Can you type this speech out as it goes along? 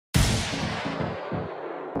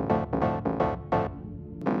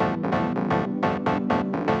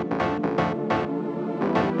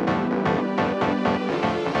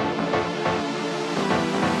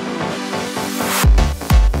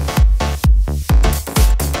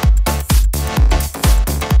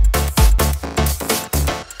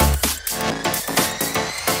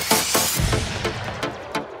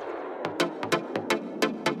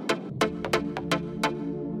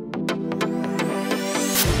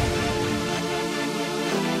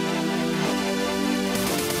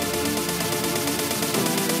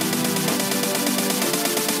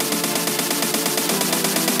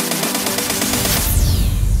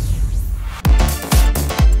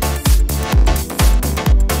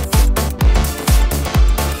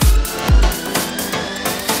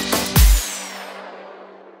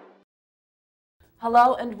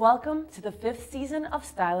Hello and welcome to the 5th season of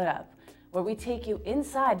Style It Up, where we take you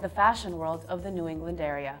inside the fashion world of the New England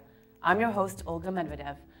area. I'm your host,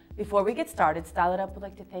 Olga. Before we get started, Style It Up would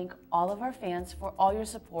like to thank all of our fans for all your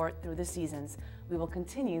support through the seasons. We will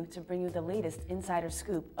continue to bring you the latest insider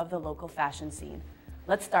scoop of the local fashion scene.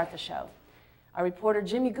 Let's start the show. Our reporter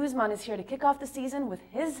Jimmy Guzman is here to kick off the season with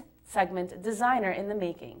his segment, Designer in the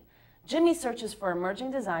Making. Jimmy searches for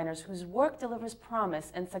emerging designers whose work delivers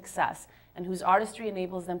promise and success and whose artistry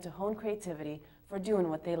enables them to hone creativity for doing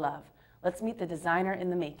what they love. Let's meet the designer in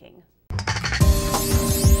the making.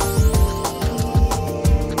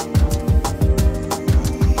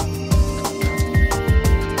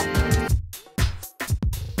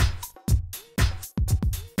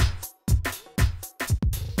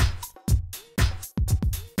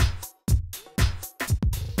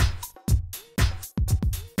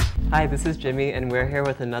 Hi, this is Jimmy, and we're here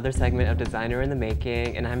with another segment of Designer in the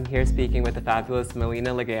Making, and I'm here speaking with the fabulous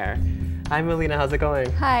Melina Laguerre. Hi, Melina, how's it going?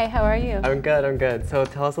 Hi, how are you? I'm good. So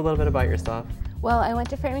tell us a little bit about yourself. Well, I went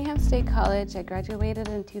to Framingham State College. I graduated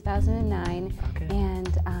in 2009,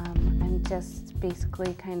 and I'm just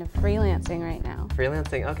basically kind of freelancing right now.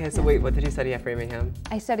 Freelancing, okay, so wait, what did you study at Framingham?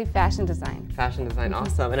 I studied fashion design. Fashion design,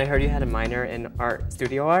 awesome. And I heard you had a minor in art,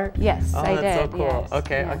 studio art? Yes, I did. Oh, that's so cool. Yes,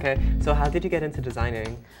 Okay. So how did you get into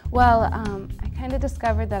designing? Well, I kind of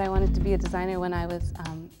discovered that I wanted to be a designer when I was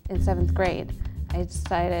in 7th grade. I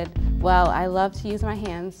decided, well, I love to use my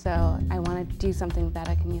hands, so I wanted to do something that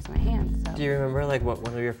I can use my hands. So. Do you remember like what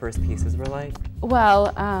one of your first pieces were like?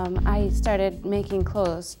 Well, I started making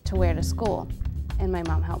clothes to wear to school, and my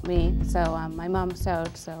mom helped me. So my mom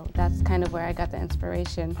sewed, so that's kind of where I got the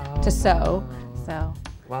inspiration to sew. So.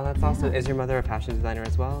 Wow, that's awesome. Is your mother a fashion designer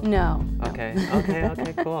as well? No. Okay,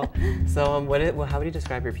 cool. So how would you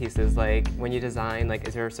describe your pieces? Like when you design, like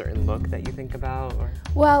is there a certain look that you think about? Or?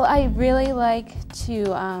 Well, I really like to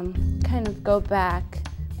kind of go back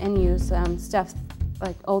and use stuff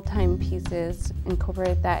like old-time pieces,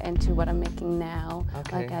 incorporate that into what I'm making now.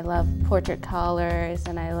 Okay. Like I love portrait collars,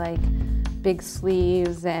 and I like big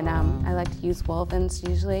sleeves, and I like to use wovens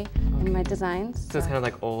usually in my designs. So it's kind of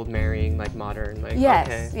like old marrying, like modern, like yes,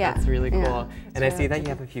 okay, that's really cool. Yeah, and I see that you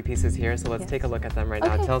have a few pieces here, so let's take a look at them right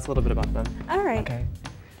now. Tell us a little bit about them. All right. Okay.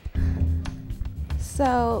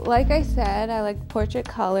 So, like I said, I like portrait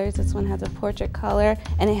collars. This one has a portrait collar,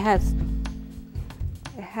 and it has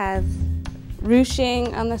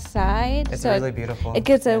ruching on the side. It's so really beautiful. It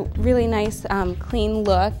gives a really nice, clean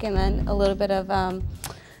look, and then a little bit of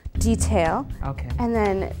detail. Okay. And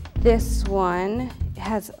then this one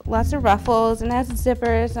has lots of ruffles and has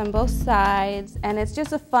zippers on both sides, and it's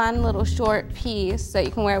just a fun little short piece that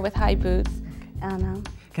you can wear with high boots. Can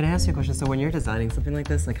I ask you a question? So when you're designing something like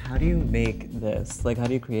this, like how do you make this? Like how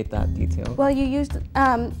do you create that detail? Well, you use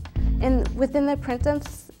within the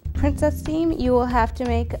princess theme, you will have to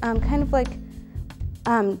make kind of like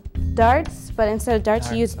darts, but instead of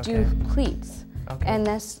darts, you do pleats. Okay. And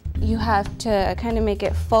this, you have to kind of make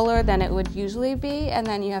it fuller than it would usually be, and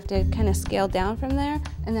then you have to kind of scale down from there,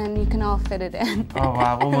 and then you can all fit it in. Oh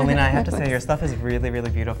wow! Well, Melina, I have to say your stuff is really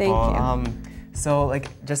beautiful. Thank you. So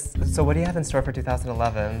what do you have in store for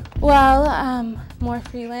 2011? Well, more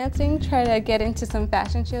freelancing. Try to get into some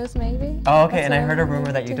fashion shows, maybe. Oh, okay. And I heard a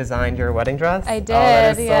rumor that you designed your wedding dress. I did. Oh,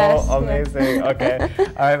 that is yes, so amazing. Yes. Okay. All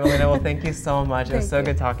right, Melina. Well, thank you so much. It was so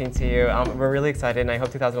good talking to you. We're really excited, and I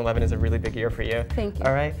hope 2011 is a really big year for you. Thank you.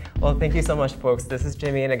 All right. Well, thank you so much, folks. This is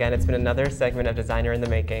Jimmy, and again, it's been another segment of Designer in the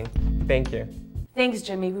Making. Thank you. Thanks,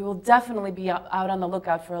 Jimmy. We will definitely be out on the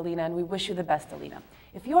lookout for Alina, and we wish you the best, Alina.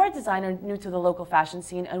 If you are a designer new to the local fashion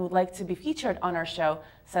scene and would like to be featured on our show,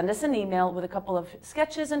 send us an email with a couple of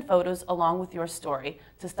sketches and photos along with your story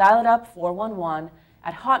to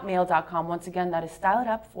styleitup411@hotmail.com. Once again, that is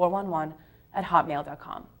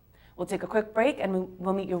styleitup411@hotmail.com. We'll take a quick break, and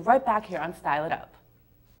we'll meet you right back here on Style It Up.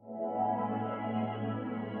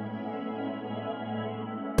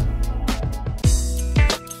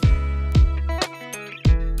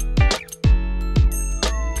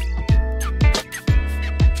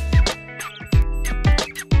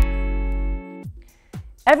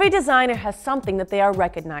 Every designer has something that they are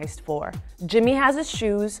recognized for. Jimmy has his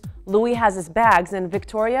shoes, Louis has his bags, and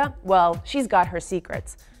Victoria, well, she's got her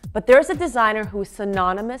secrets. But there's a designer who is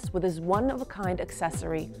synonymous with his one-of-a-kind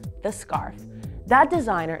accessory, the scarf. That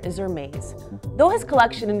designer is Hermes. Though his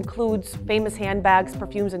collection includes famous handbags,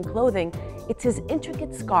 perfumes, and clothing, it's his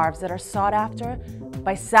intricate scarves that are sought after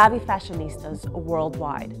by savvy fashionistas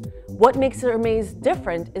worldwide. What makes Hermes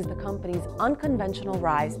different is the company's unconventional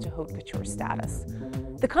rise to haute couture status.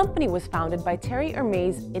 The company was founded by Thierry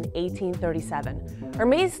Hermès in 1837.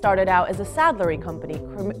 Hermès started out as a saddlery company,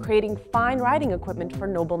 creating fine riding equipment for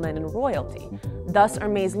noblemen and royalty. Thus,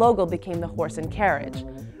 Hermès' logo became the horse and carriage.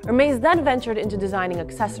 Hermès then ventured into designing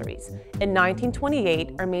accessories. In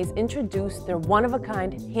 1928, Hermès introduced their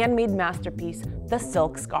one-of-a-kind handmade masterpiece, the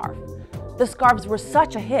silk scarf. The scarves were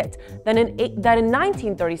such a hit that in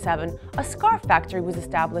 1937, a scarf factory was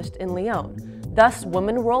established in Lyon. Thus,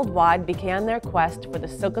 women worldwide began their quest for the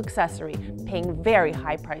silk accessory, paying very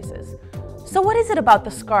high prices. So what is it about the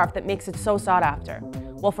scarf that makes it so sought after?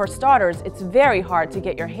 Well, for starters, it's very hard to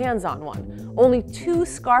get your hands on one. Only 2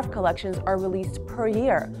 scarf collections are released per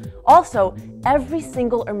year. Also, every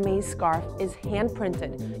single Hermès scarf is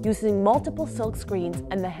hand-printed using multiple silk screens,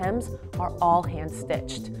 and the hems are all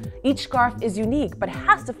hand-stitched. Each scarf is unique but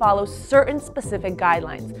has to follow certain specific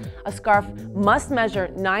guidelines. A scarf must measure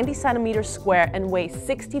 90 centimeters square and weigh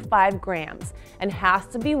 65 grams and has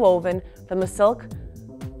to be woven from the silk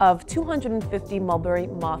of 250 mulberry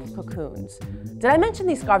moth cocoons. Did I mention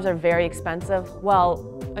these scarves are very expensive? Well,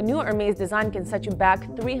 a new Hermès design can set you back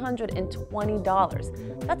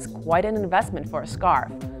 $320. That's quite an investment for a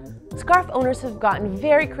scarf. Scarf owners have gotten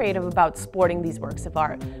very creative about sporting these works of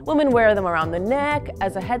art. Women wear them around the neck,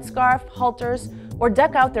 as a headscarf, halters, or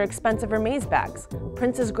deck out their expensive Hermès bags.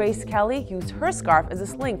 Princess Grace Kelly used her scarf as a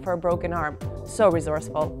sling for a broken arm. So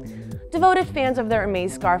resourceful. Devoted fans of their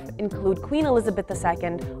Hermès scarf include Queen Elizabeth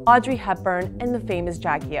II, Audrey Hepburn, and the famous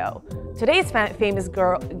Jackie O. Today's famous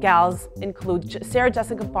gals include Sarah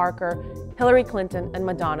Jessica Parker, Hillary Clinton, and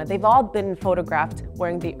Madonna. They've all been photographed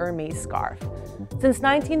wearing the Hermès scarf. Since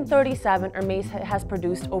 1937, Hermès has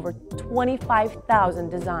produced over 25,000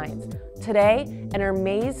 designs. Today, an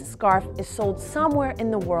Hermès scarf is sold somewhere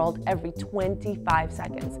in the world every 25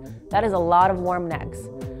 seconds. That is a lot of warm necks.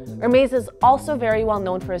 Hermès is also very well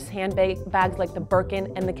known for his handbags like the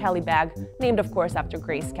Birkin and the Kelly bag, named of course after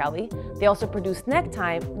Grace Kelly. They also produce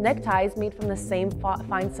neckties made from the same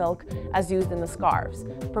fine silk as used in the scarves,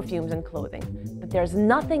 perfumes, and clothing. But there's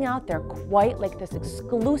nothing out there quite like this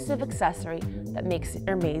exclusive accessory that makes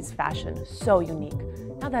Hermès fashion so unique.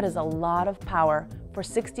 Now that is a lot of power for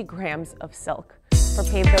 60 grams of silk. For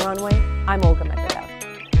Pave the Runway, I'm Olga Medvedev.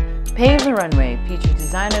 Pave the Runway features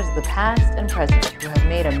designers of the past and present who have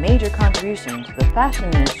made a major contribution to the fashion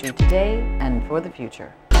industry today and for the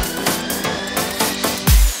future.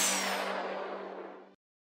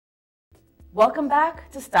 Welcome back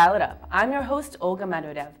to Style It Up. I'm your host, Olga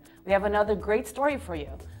Medvedev. We have another great story for you.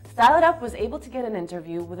 Style It Up was able to get an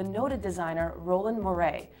interview with a noted designer, Roland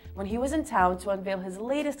Mouret, when he was in town to unveil his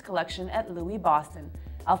latest collection at Louis Boston.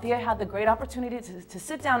 Althea had the great opportunity to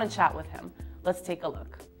sit down and chat with him. Let's take a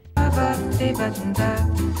look.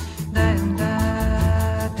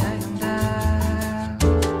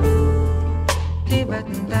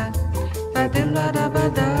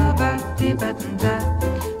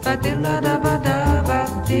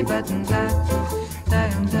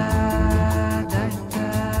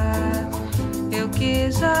 Eu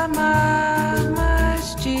quis amar,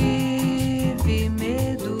 mas tive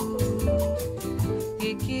medo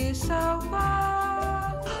e quis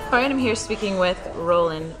salvar. All right, I'm here speaking with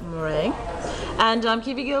Roland Mouret. And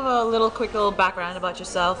can you give a quick little background about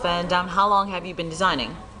yourself and how long have you been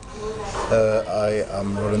designing? I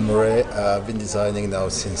am Roland Mouret. I've been designing now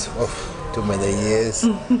since too many years.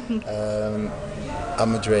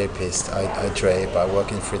 I'm a drapist. I drape. I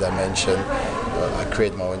work in 3 dimension. I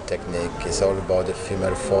create my own technique. It's all about the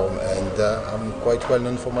female form, and I'm quite well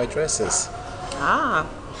known for my dresses. Ah.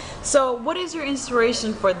 So what is your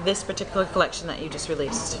inspiration for this particular collection that you just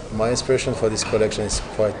released? My inspiration for this collection is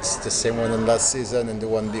quite the same one in last season and the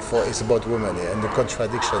one before. It's about women and the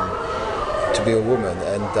contradiction to be a woman,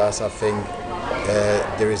 and thus I think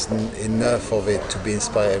there is enough of it to be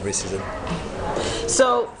inspired every season.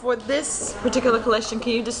 So for this particular collection,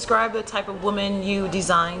 can you describe the type of woman you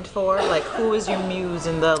designed for? Like, who is your muse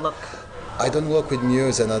in the look? I don't work with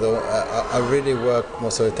muse, and I really work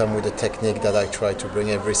most of the time with the technique that I try to bring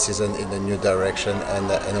every season in a new direction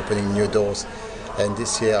and opening new doors. And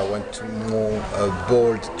this year I went to more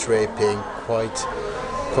bold draping, quite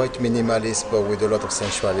minimalist, but with a lot of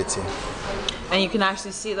sensuality. And you can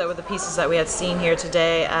actually see that with the pieces that we had seen here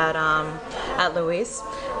today at Louis.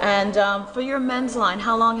 And for your men's line,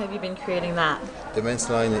 how long have you been creating that? The men's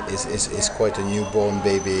line is quite a newborn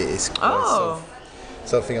baby. It's quite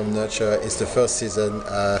something of nurture. It's the first season.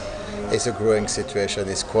 It's a growing situation.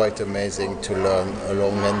 It's quite amazing to learn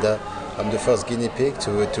along Menda. I'm the first guinea pig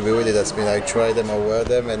to be with it. That's mean I try them, I wear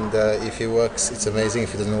them, and if it works, it's amazing.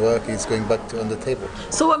 If it doesn't work, it's going back on the table.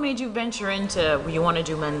 So what made you venture into you want to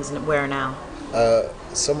do men's wear now?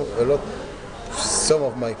 some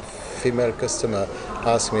of my female customers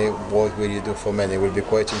ask me, what will you do for men? It will be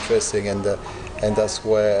quite interesting, and that's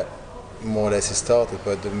where more or less it started.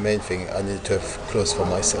 But the main thing, I need to have clothes for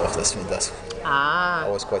myself. I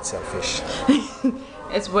was quite selfish.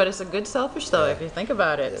 It's a good selfish though, if you think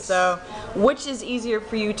about it. Yes. So, which is easier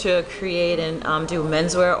for you to create and do,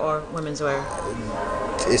 menswear or women's wear?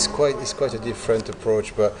 It's quite a different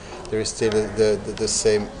approach, but there is still the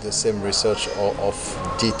same research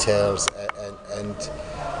of details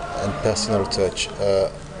and personal touch.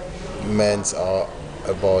 Men's are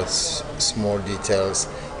about small details.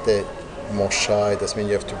 They're more shy. That means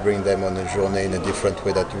you have to bring them on a journey in a different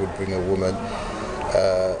way that you would bring a woman.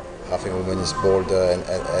 I think a woman is bolder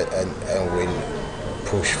and will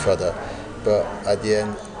push further. But at the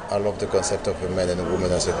end, I love the concept of a man and a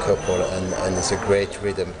woman as a couple, and it's a great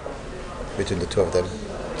rhythm between the two of them.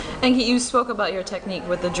 And you spoke about your technique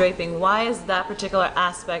with the draping. Why is that particular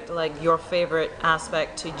aspect like your favorite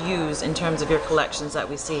aspect to use in terms of your collections that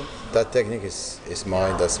we see? That technique is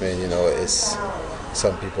mine. That's mean, it's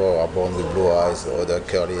some people are born with blue eyes or the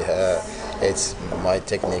curly hair. It's my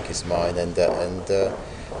technique is mine, and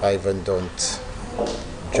I even don't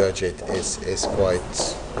judge it. It's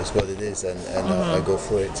what it is, and I go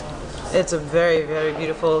for it. It's a very, very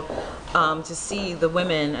beautiful to see the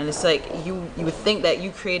women, and it's like you would think that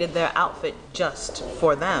you created their outfit just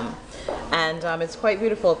for them, and it's quite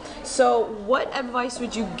beautiful. So what advice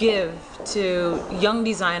would you give to young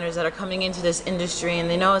designers that are coming into this industry and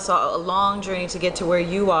they know it's a long journey to get to where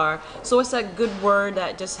you are? So what's that good word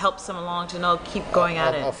that just helps them along to know keep going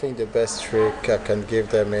at it? I think the best trick I can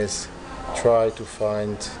give them is try to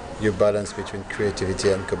find your balance between creativity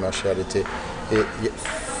and commerciality.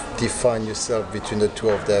 Define yourself between the two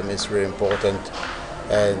of them is really important,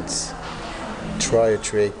 and try a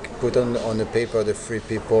trick. Put on the paper the 3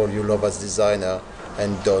 people you love as designer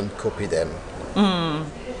and don't copy them.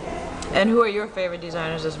 And who are your favorite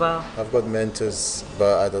designers as well? I've got mentors,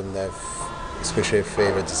 but I don't have especially a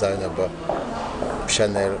favorite designer, but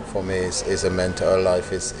Chanel for me is a mentor. Her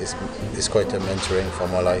life is quite a mentoring for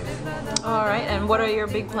my life. All right, and what are your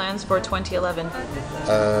big plans for 2011?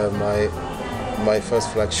 My first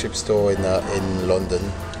flagship store in London,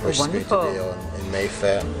 which Wonderful. is going to be in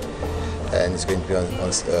Mayfair, and it's going to be on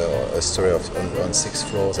a store on 6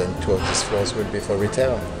 floors, and 2 of these floors will be for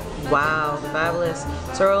retail. Wow, fabulous.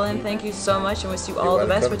 So Roland, thank you so much, and wish you all the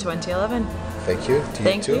best for 2011. Thank you.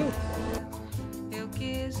 Thank you.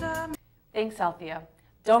 Thanks, Althea.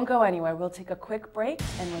 Don't go anywhere. We'll take a quick break,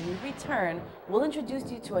 and when we return, we'll introduce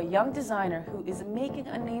you to a young designer who is making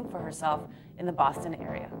a name for herself in the Boston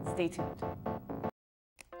area. Stay tuned.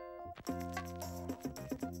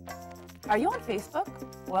 Are you on Facebook?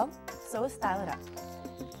 Well, so is Style It Up.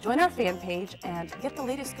 Join our fan page and get the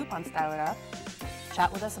latest scoop on Style It Up.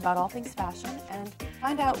 Chat with us about all things fashion and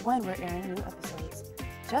find out when we're airing new episodes.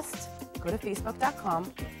 Just go to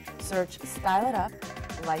facebook.com, search Style It Up,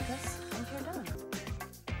 like us, and you're done.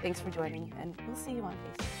 Thanks for joining, and we'll see you on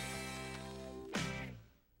Facebook.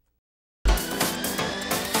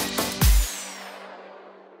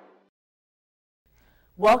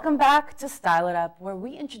 Welcome back to Style It Up, where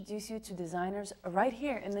we introduce you to designers right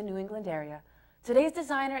here in the New England area. Today's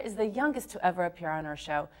designer is the youngest to ever appear on our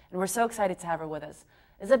show, and we're so excited to have her with us.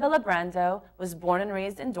 Isabella Brandao was born and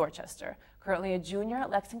raised in Dorchester. Currently a junior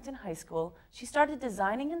at Lexington High School, she started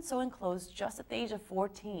designing and sewing clothes just at the age of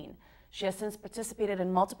 14. She has since participated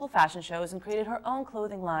in multiple fashion shows and created her own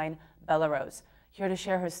clothing line, Bella Rose. Here to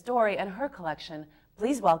share her story and her collection,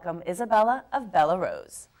 please welcome Isabella of Bella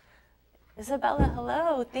Rose. Isabella,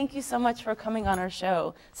 hello. Thank you so much for coming on our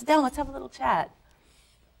show. Sit down, let's have a little chat.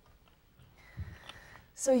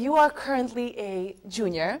 So you are currently a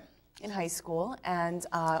junior in high school and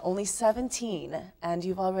only 17, and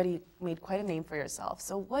you've already made quite a name for yourself.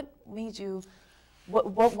 So what made you,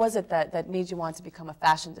 what was it that made you want to become a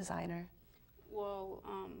fashion designer? Well,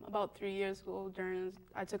 about 3 years ago,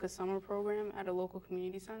 I took a summer program at a local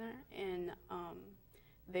community center, and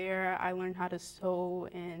there I learned how to sew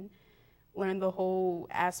and learned the whole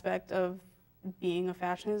aspect of being a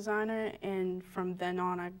fashion designer, and from then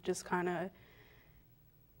on I just kind of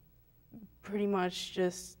pretty much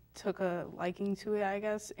just took a liking to it, I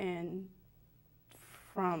guess, and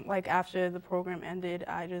from after the program ended,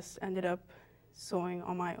 I just ended up sewing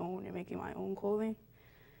on my own and making my own clothing.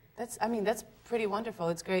 That's pretty wonderful.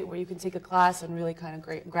 It's great where you can take a class and really kind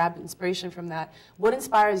of grab inspiration from that. What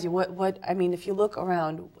inspires you? If you look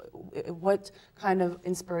around, what kind of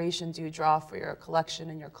inspiration do you draw for your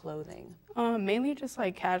collection and your clothing? Mainly just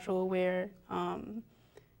casual wear.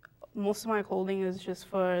 Most of my clothing is just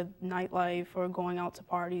for nightlife or going out to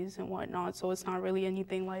parties and whatnot, so it's not really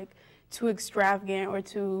anything too extravagant or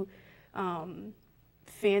too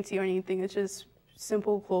fancy or anything. It's just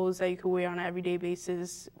simple clothes that you could wear on an everyday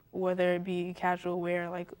basis, whether it be casual wear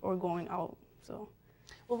or going out. So.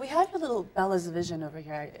 Well, we have a little Bella's vision over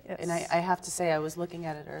here, Yes. and I have to say I was looking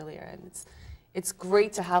at it earlier, and it's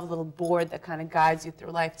great to have a little board that kind of guides you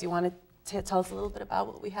through life. Do you want to tell us a little bit about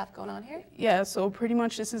what we have going on here? Yeah, so pretty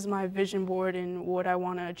much this is my vision board and what I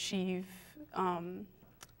want to achieve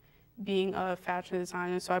being a fashion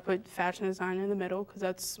designer. So I put fashion designer in the middle because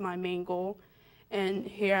that's my main goal. And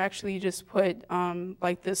here I actually just put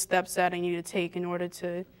like the steps that I need to take in order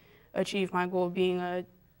to achieve my goal of being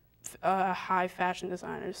a high fashion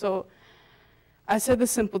designer. So I said the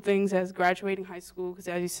simple things as graduating high school, because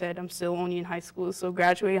as you said, I'm still only in high school. So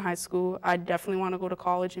graduating high school, I definitely want to go to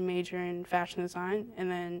college and major in fashion design. And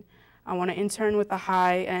then I want to intern with a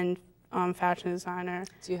high-end fashion designer.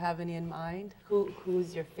 Do you have any in mind?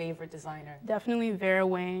 Who's your favorite designer? Definitely Vera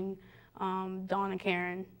Wang, Dawn and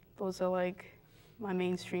Karen. Those are like my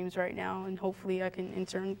mainstreams right now, and hopefully I can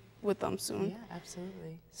intern with them soon. Yeah,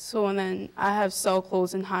 absolutely. So, and then I have sell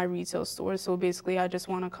clothes in high retail stores. So basically, I just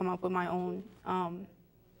want to come up with my own.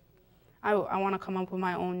 I want to come up with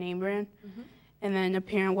my own name brand, and then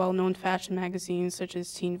appear in well-known fashion magazines such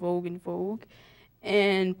as Teen Vogue and Vogue,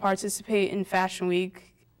 and participate in Fashion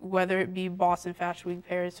Week, whether it be Boston Fashion Week,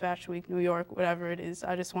 Paris Fashion Week, New York, whatever it is.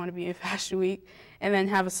 I just want to be in Fashion Week, and then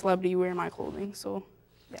have a celebrity wear my clothing. So,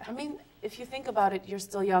 yeah. I mean, if you think about it, you're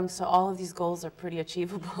still young, so all of these goals are pretty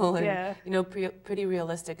achievable and you know, pretty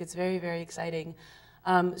realistic. It's very, very exciting.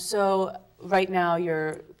 So right now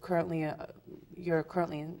you're currently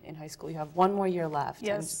in high school. You have one more year left.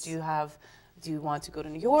 Yes. And do you want to go to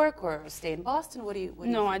New York or stay in Boston? What do you?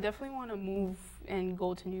 No, I definitely want to move and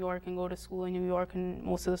go to New York and go to school in New York, and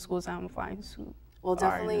most of the schools I'm applying to. Well,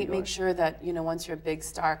 definitely make sure that, you know, once you're a big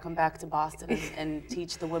star, come back to Boston and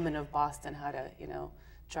teach the women of Boston how to, you know,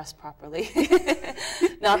 dress properly.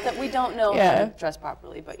 Not that we don't know how to dress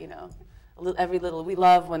properly, but, you know, we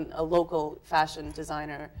love when a local fashion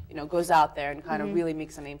designer, you know, goes out there and kind of really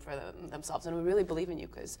makes a name for themselves. And we really believe in you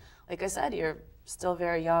because, like I said, you're still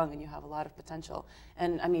very young and you have a lot of potential.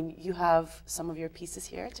 And I mean, you have some of your pieces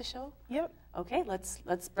here to show? Yep. Okay,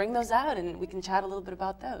 let's bring those out and we can chat a little bit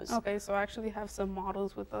about those. Okay, so I actually have some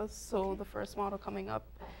models with us. So the first model coming up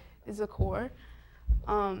is a core.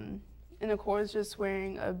 And the core is just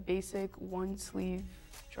wearing a basic one-sleeve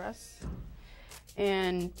dress.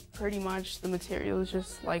 And pretty much the material is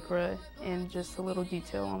just lycra and just a little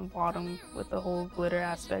detail on the bottom with the whole glitter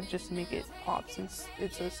aspect just to make it pop since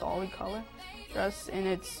it's a solid color dress, and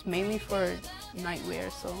it's mainly for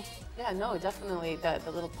nightwear, so. Yeah, no, definitely the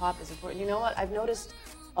little pop is important. You know what, I've noticed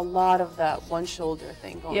a lot of that one shoulder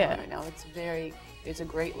thing going on right now. It's a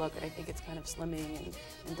great look, and I think it's kind of slimming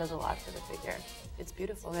and does a lot for the figure. It's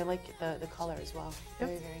beautiful, and I like the color as well.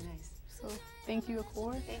 Very, very nice. So, thank you,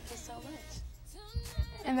 Accor. Thank you so much.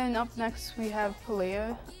 And then up next we have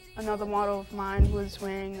Althea, another model of mine who is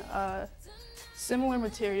wearing a similar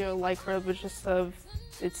material lycra, but just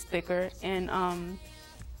it's thicker, and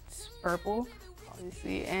it's purple,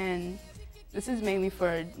 obviously, and this is mainly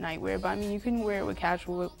for nightwear, but I mean, you can wear it with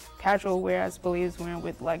casual wear as Althea is wearing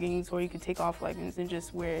with leggings, or you could take off leggings and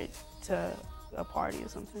just wear it to a party or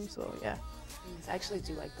something, so yeah. I actually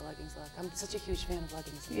do like the leggings look. I'm such a huge fan of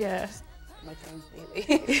leggings. Yeah. My thing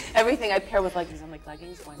lately. Everything I pair with leggings, I'm like,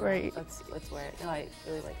 leggings? Why not? Right. Let's wear it. No, I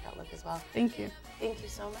really like that look as well. Thank you. Thank you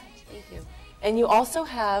so much. Thank you. And you also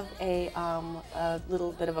have a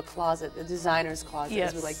little bit of a closet, the designer's closet,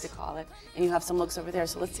 as we like to call it. And you have some looks over there.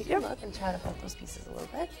 So let's take a look and chat about those pieces a little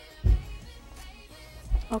bit.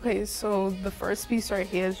 Okay, so the first piece right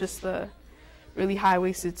here is just the really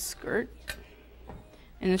high-waisted skirt.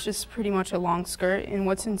 And it's just pretty much a long skirt. And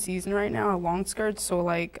what's in season right now are long skirts. So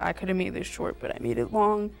like I could have made this short, but I made it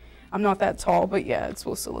long. I'm not that tall, but yeah, it's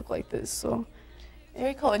supposed to look like this. So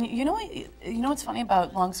very cool. And you know what's funny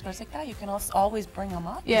about long skirts like that? You can also always bring them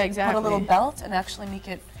up. Yeah, exactly. Put a little belt and actually make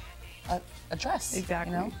it a dress.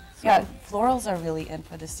 Exactly. You know? So, yeah, florals are really in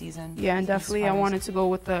for this season. Yeah, and definitely I wanted to go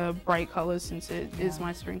with the bright colors since it is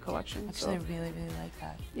my spring collection. Actually, I really, really like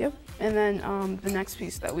that. Yep. And then the next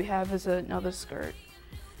piece that we have is another skirt.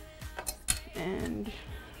 And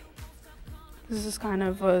this is kind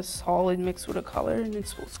of a solid mix with a color, and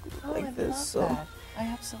it's supposed to look like this. Love that. I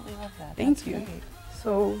absolutely love that. Thank you. Great.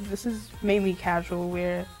 So this is mainly casual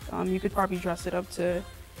wear. You could probably dress it up to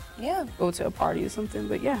go to a party or something,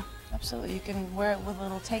 but yeah. Absolutely. You can wear it with a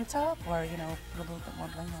little tank top or, you know, put a little bit more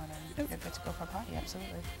bling on it and you're good to go for a party.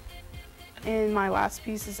 Absolutely. And my last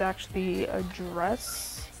piece is actually a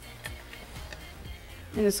dress.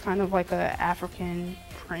 And it's kind of like an African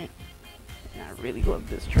print. and I really love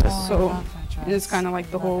this dress. Oh, so I love that dress. it's kind of like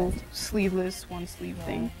the Love whole it. sleeveless, one sleeve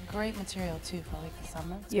thing. Great material too for like the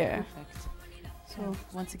summer. It's Yeah. perfect. So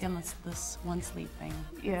Once again, this one sleeve thing.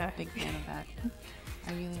 yeah, Big fan of that.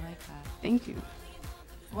 I really like that. thank you.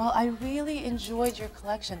 Well, I really enjoyed your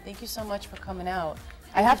collection. Thank you so much for coming out.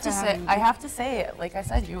 I you have for to say, having me. I have to say, like I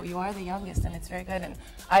said, you are the youngest, and it's very good. And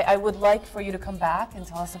I would like for you to come back and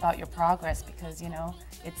tell us about your progress, because you know,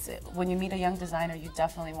 it's when you meet a young designer, you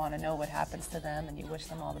definitely want to know what happens to them, and you wish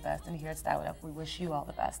them all the best. And here at Style It Up, we wish you all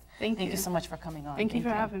the best. Thank you you. so much for coming on. Thank you for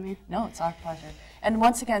having me. No, it's our pleasure. And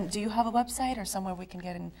once again, do you have a website or somewhere we can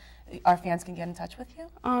get in, our fans can get in touch with you?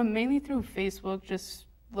 Mainly through Facebook. Just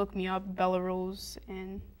look me up, Bella Rose,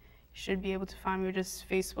 and you should be able to find me, or just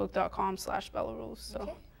facebook.com/Bella Rose. So.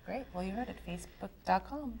 Okay, great. Well, you heard it,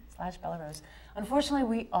 facebook.com/BellaRose. Unfortunately,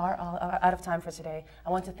 we are all out of time for today. I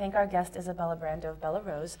want to thank our guest, Isabella Brandao of Bella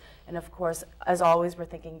Rose. And of course, as always, we're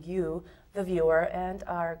thanking you, the viewer, and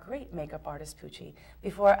our great makeup artist, Poochie.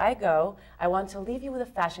 Before I go, I want to leave you with a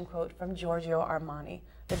fashion quote from Giorgio Armani.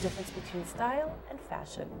 The difference between style and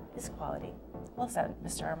fashion is quality. Well said,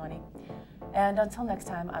 Mr. Armani. And until next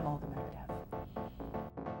time, I'm Olga Medvedev.